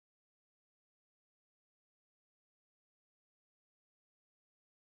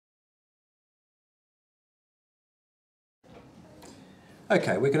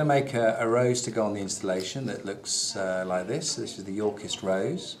Okay, we're going to make a rose to go on the installation that looks like this. This is the Yorkist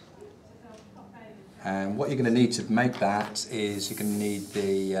rose. And what you're going to need to make that is you're going to need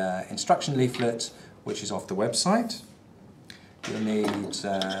the instruction leaflet, which is off the website. You'll need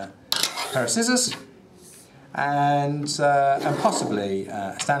a pair of scissors and possibly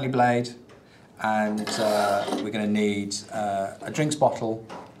a Stanley blade, and we're going to need a drinks bottle.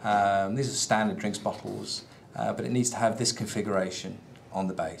 These are standard drinks bottles, but it needs to have this configuration on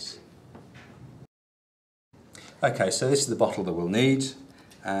the base. Okay, so this is the bottle that we'll need,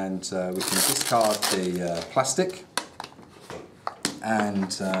 and we can discard the plastic,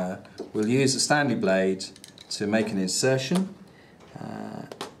 and we'll use a Stanley blade to make an insertion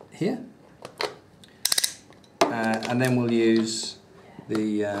here, and then we'll use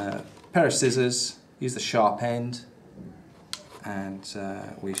the pair of scissors, use the sharp end, and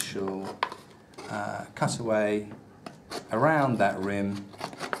we shall cut away around that rim,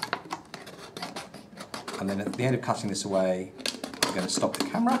 and then at the end of cutting this away I'm going to stop the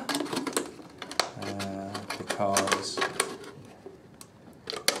camera because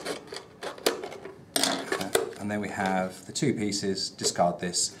and then we have the two pieces. Discard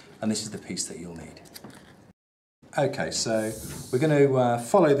this, and this is the piece that you'll need. Okay, so we're going to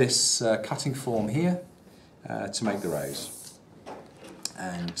follow this cutting form here to make the rose,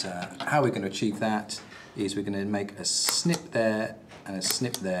 and how we're going to achieve that is we're going to make a snip there, and a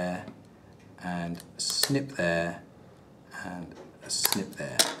snip there, and a snip there, and a snip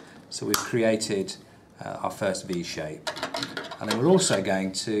there. So we've created our first V shape, and then we're also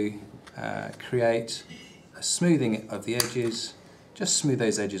going to create a smoothing of the edges. Just smooth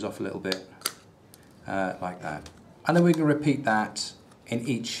those edges off a little bit, like that. And then we're going to repeat that in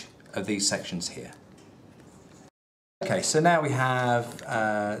each of these sections here. Okay, so now we have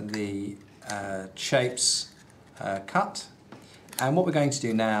the shapes cut, and what we're going to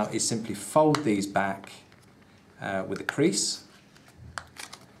do now is simply fold these back with a crease,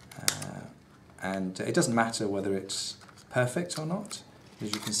 and it doesn't matter whether it's perfect or not.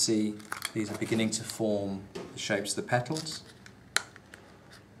 As you can see, these are beginning to form the shapes of the petals.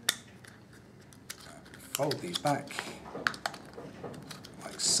 Fold these back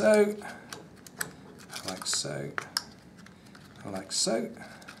like so, like so, like so.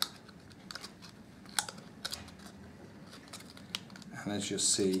 And as you'll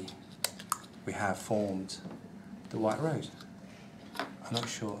see, we have formed the white rose. I'm not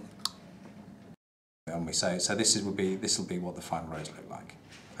sure. So this will be what the final rose look like.